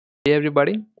Hey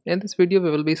everybody, in this video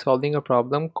we will be solving a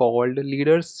problem called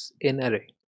leaders in array.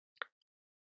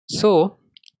 So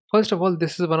first of all,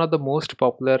 this is one of the most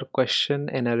popular question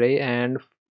in array and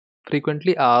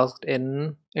frequently asked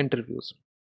in interviews.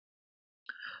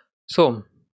 So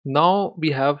now we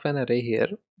have an array here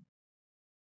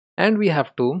and we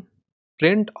have to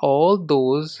print all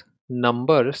those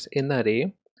numbers in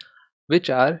array which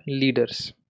are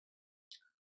leaders.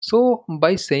 So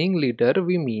by saying leader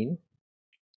we mean,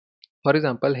 for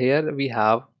example, here we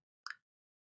have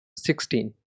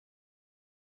 16.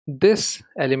 This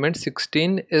element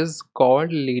 16 is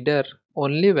called leader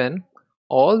only when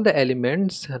all the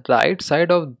elements right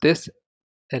side of this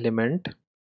element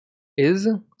is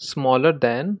smaller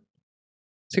than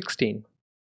 16.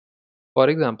 For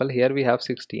example, here we have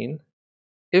 16.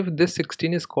 If this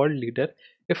 16 is called leader,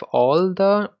 if all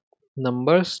the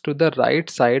numbers to the right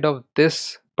side of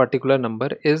this particular number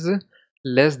is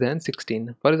less than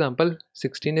 16. For example,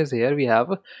 16 is here, we have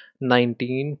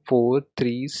 19, 4,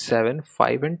 3, 7,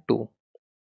 5 and 2.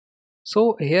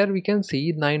 So here we can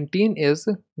see 19 is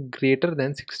greater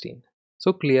than 16.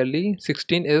 So clearly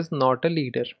 16 is not a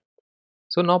leader.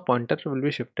 So now pointer will be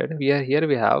shifted. We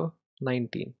have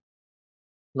 19.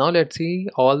 Now let's see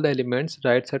all the elements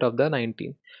right side of the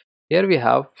 19. Here we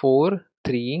have 4,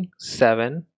 3,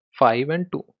 7, 5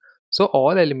 and 2. So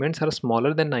all elements are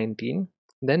smaller than 19.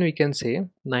 Then we can say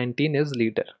 19 is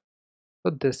leader. So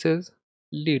this is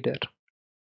leader.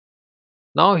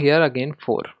 Now here again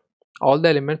 4. All the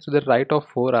elements to the right of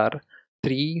 4 are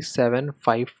 3, 7,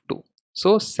 5, 2.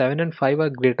 So 7 and 5 are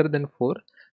greater than 4.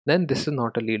 Then this is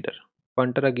not a leader.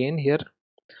 Pointer again here.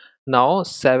 Now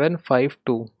 7, 5,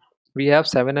 2. We have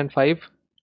 7 and 5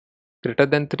 greater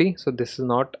than 3. So this is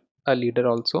not a leader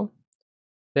also.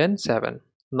 Then 7.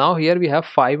 Now here we have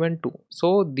 5 and 2.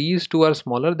 So these two are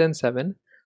smaller than 7.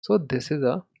 So this is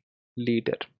a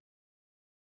leader.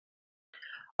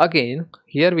 Again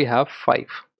here we have 5.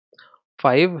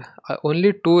 5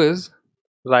 only 2 is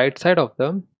right side of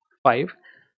the 5.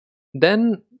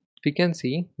 Then we can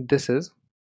see this is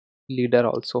leader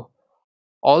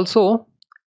also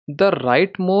the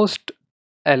rightmost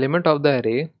element of the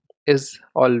array is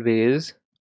always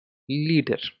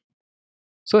leader.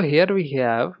 So here we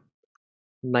have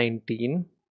 19,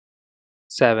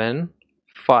 7,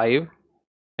 5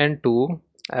 and 2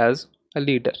 as a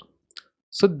leader.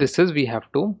 So this is we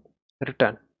have to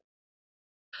return.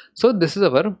 So this is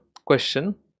our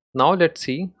question. Now let's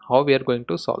see how we are going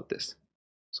to solve this.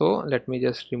 So let me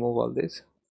just remove all this.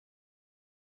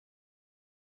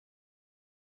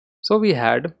 So we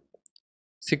had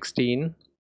 16,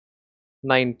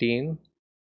 19,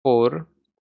 4,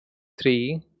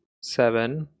 3,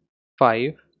 7,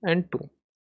 5 and 2.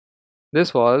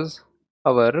 This was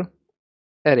our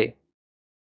array.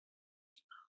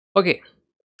 Okay,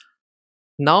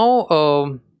 now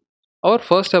our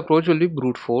first approach will be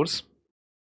brute force.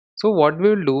 So what we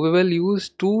will do, we will use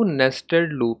two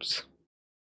nested loops.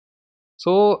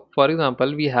 So for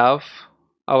example, we have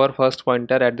our first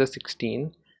pointer at the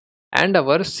 16 and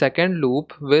our second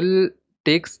loop will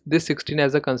take this 16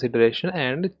 as a consideration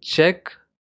and check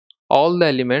all the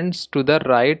elements to the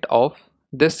right of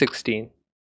this 16.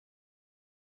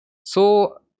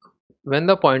 So when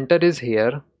the pointer is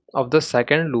here of the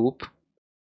second loop,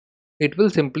 it will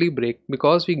simply break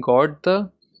because we got the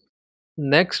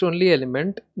next only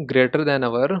element greater than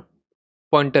our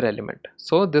pointer element.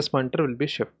 So this pointer will be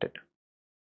shifted.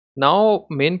 Now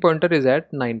main pointer is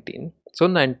at 19. So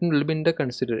 19 will be in the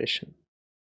consideration.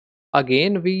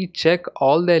 Again we check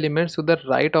all the elements to the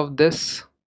right of this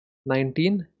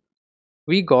 19.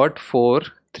 We got 4,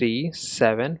 3,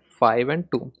 7, 5 and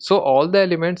 2. So all the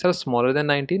elements are smaller than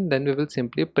 19. Then we will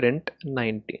simply print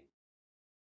 19.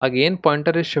 Again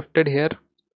pointer is shifted here.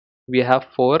 We have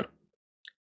 4.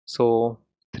 So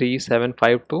 3, 7,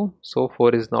 5, 2. So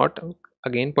 4 is not.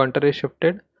 Again pointer is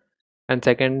shifted. And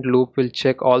second loop will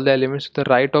check all the elements to the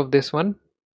right of this one.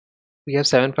 We have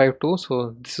 7, 5, 2.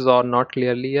 So this is all not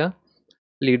clearly a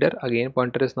leader. Again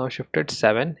pointer is now shifted.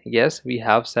 7. Yes, we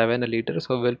have 7 a leader.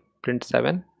 So we'll print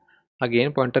 7.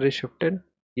 Again pointer is shifted.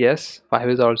 Yes, 5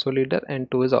 is also leader and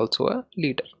 2 is also a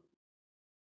leader.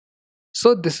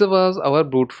 So this was our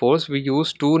brute force. We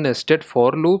used two nested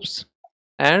for loops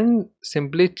and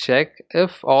simply check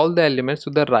if all the elements to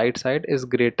the right side is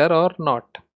greater or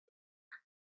not.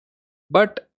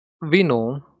 But we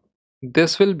know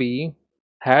this will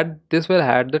have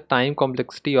the time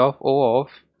complexity of O of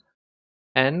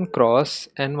n cross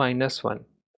n minus 1.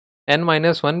 N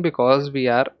minus 1 because we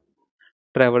are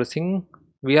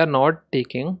not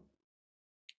taking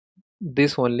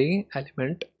this only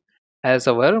element as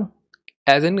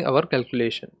in our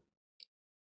calculation.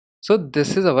 So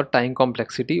this is our time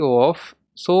complexity O of,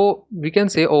 so we can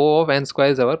say O of n square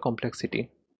is our complexity.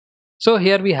 So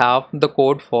here we have the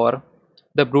code for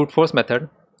the brute force method.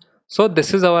 So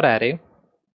this is our array,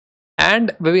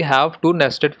 and we have two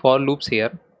nested for loops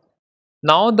here.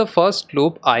 Now the first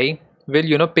loop I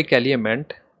will pick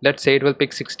element, let's say it will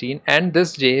pick 16, and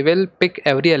this j will pick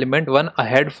every element one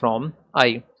ahead from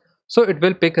I. So it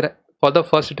will pick for the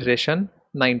first iteration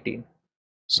 19.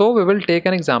 So we will take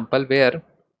an example where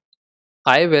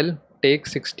I will take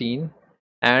 16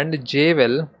 and j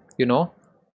will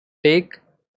take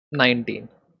 19.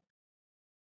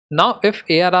 Now if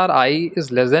ARRI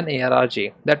is less than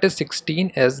ARRJ, that is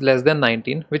 16 is less than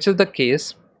 19, which is the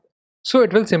case, so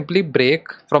it will simply break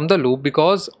from the loop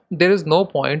because there is no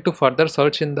point to further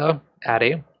search in the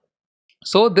array.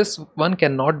 So this one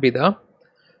cannot be the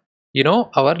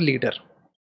our leader.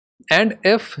 And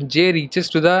if j reaches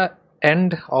to the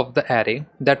end of the array,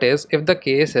 that is if the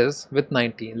case is with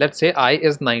 19, let's say I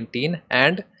is 19,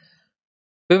 and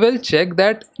we will check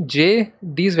that j,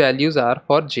 these values are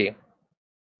for j.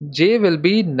 J will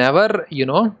be never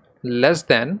less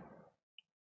than,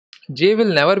 j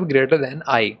will never be greater than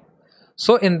I.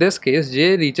 So in this case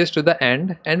j reaches to the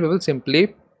end and we will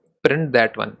simply print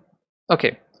that one.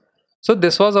 Okay, so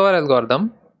this was our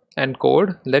algorithm and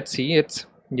code. Let's see it's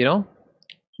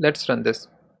let's run this.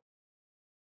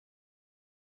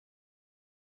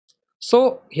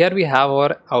 So here we have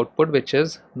our output, which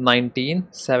is 19,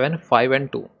 7, 5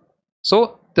 and 2.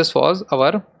 So this was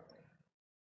our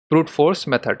brute force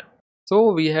method.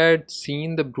 So we had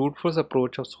seen the brute force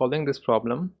approach of solving this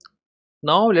problem.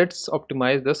 Now let's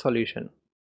optimize the solution.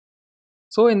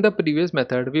 So in the previous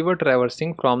method we were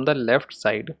traversing from the left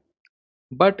side,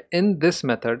 but in this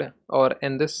method or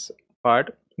in this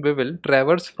part we will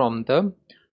traverse from the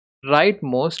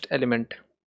rightmost element,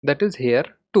 that is here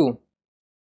 2.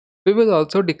 We will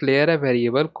also declare a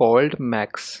variable called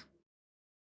max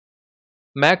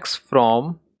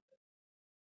from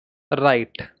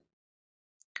right.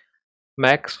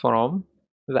 Max from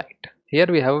right. Here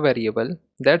we have a variable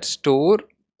that store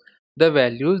the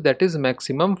values that is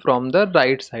maximum from the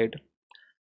right side.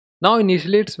 Now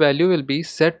initially its value will be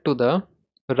set to the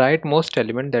rightmost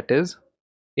element, that is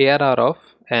ARR of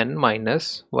n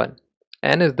minus 1.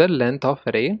 N is the length of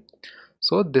array,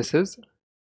 so this is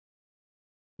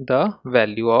the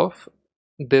value of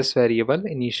this variable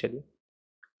initially.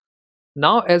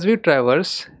 Now as we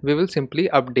traverse we will simply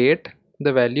update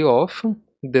the value of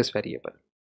this variable.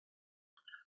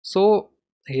 So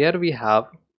here we have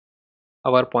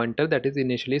our pointer that is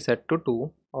initially set to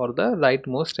 2, or the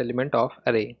rightmost element of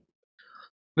array.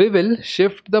 We will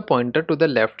shift the pointer to the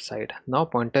left side. Now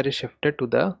pointer is shifted to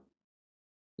the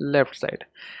left side,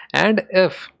 and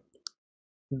if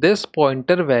this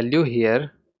pointer value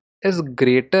here is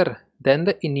greater than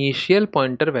the initial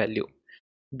pointer value,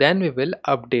 then we will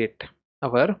update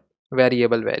our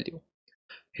variable value.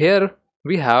 Here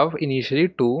we have initially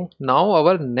 2, now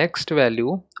our next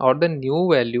value or the new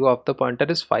value of the pointer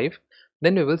is 5,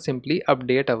 then we will simply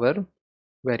update our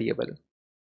variable.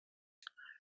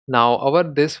 Now our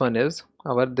this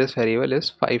variable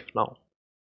is 5 now.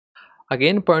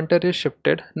 Again pointer is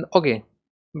shifted. Okay,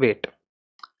 wait.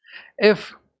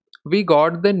 If we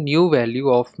got the new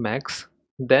value of max,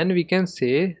 then we can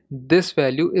say this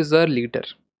value is our leader.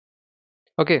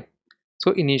 Okay,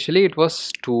 so initially it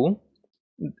was 2,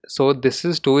 so this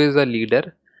is 2 is a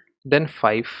leader, then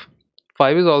 5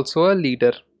 is also a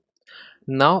leader.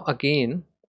 Now again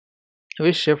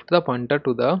we shift the pointer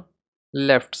to the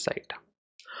left side.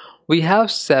 We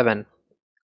have 7,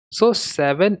 so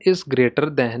 7 is greater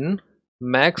than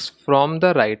max from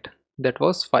the right, that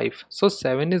was 5, so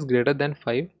 7 is greater than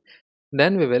 5.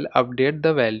 Then we will update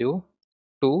the value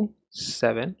to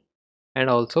 7 and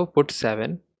also put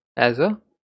 7 as a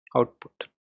output.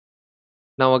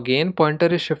 Now again pointer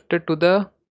is shifted to the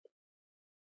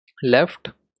left.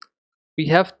 We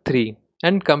have 3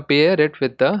 and compare it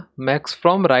with the max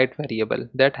from right variable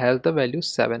that has the value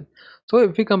 7. So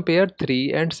if we compare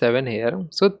 3 and 7 here,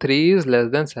 so 3 is less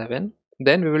than 7,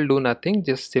 then we will do nothing,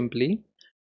 just simply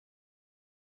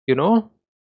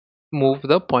move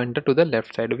the pointer to the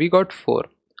left side. We got 4.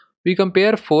 We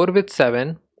compare 4 with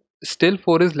 7, still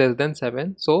 4 is less than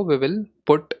 7, so we will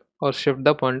put or shift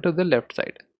the pointer to the left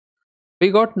side.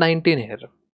 We got 19 here,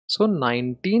 so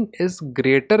 19 is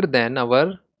greater than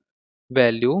our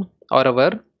value or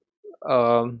our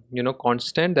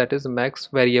constant, that is max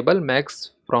variable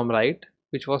max from right,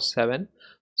 which was 7.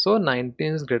 So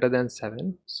 19 is greater than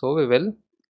 7, so we will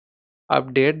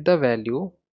update the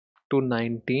value to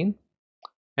 19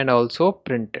 and also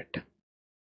print it.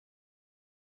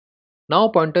 Now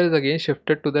pointer is again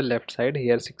shifted to the left side,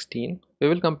 here 16. We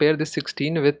will compare this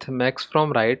 16 with max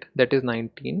from right, that is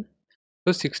 19.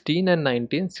 So 16 and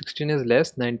 19, 16 is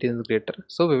less, 19 is greater,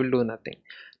 so we will do nothing.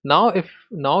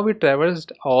 Now we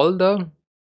traversed all the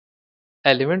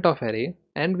element of array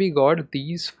and we got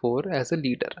these four as a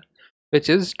leader, which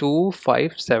is 2,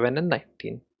 5, 7 and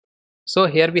 19. So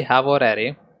here we have our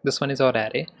array, this one is our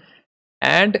array,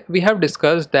 and we have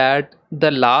discussed that the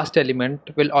last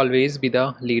element will always be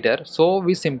the leader. So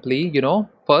we simply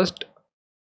first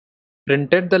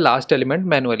printed the last element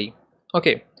manually.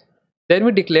 Okay, then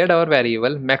we declared our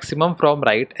variable maximum from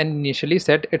right and initially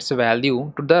set its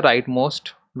value to the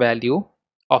rightmost value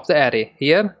of the array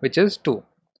here, which is 2.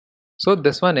 So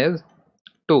this one is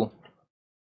 2.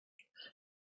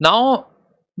 Now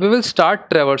we will start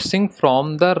traversing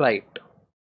from the right,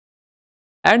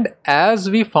 and as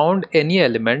we found any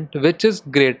element which is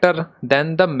greater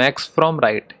than the max from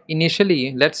right,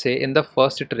 initially let's say in the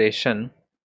first iteration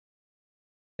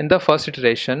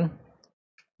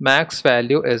max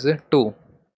value is 2,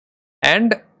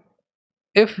 and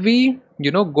if we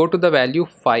go to the value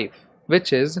 5,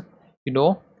 which is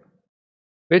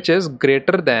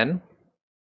greater than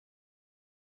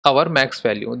our max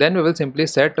value, then we will simply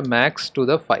set max to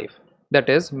the 5. That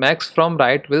is, max from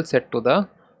right will set to the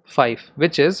 5,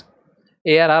 which is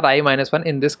ARR I minus 1,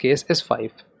 in this case is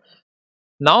 5.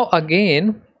 Now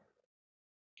again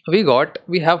we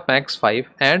have max 5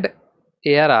 and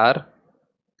ARR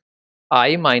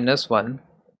I minus 1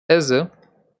 is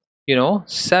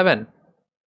 7,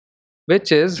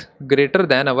 which is greater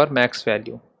than our max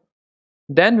value.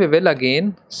 Then we will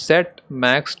again set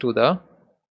max to the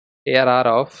ARR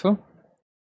of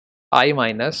I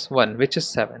minus 1, which is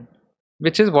 7,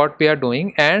 which is what we are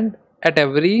doing, and at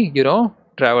every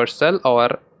traversal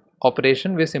or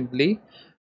operation we simply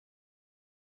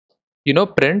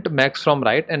print max from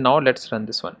right. And now let's run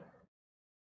this one.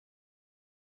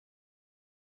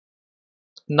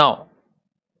 Now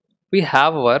we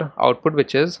have our output,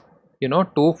 which is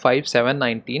 2, 5, 7,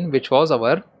 19, which was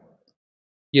our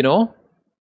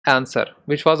answer,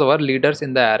 which was our leaders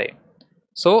in the array.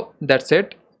 So that's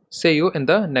it. See you in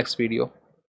the next video.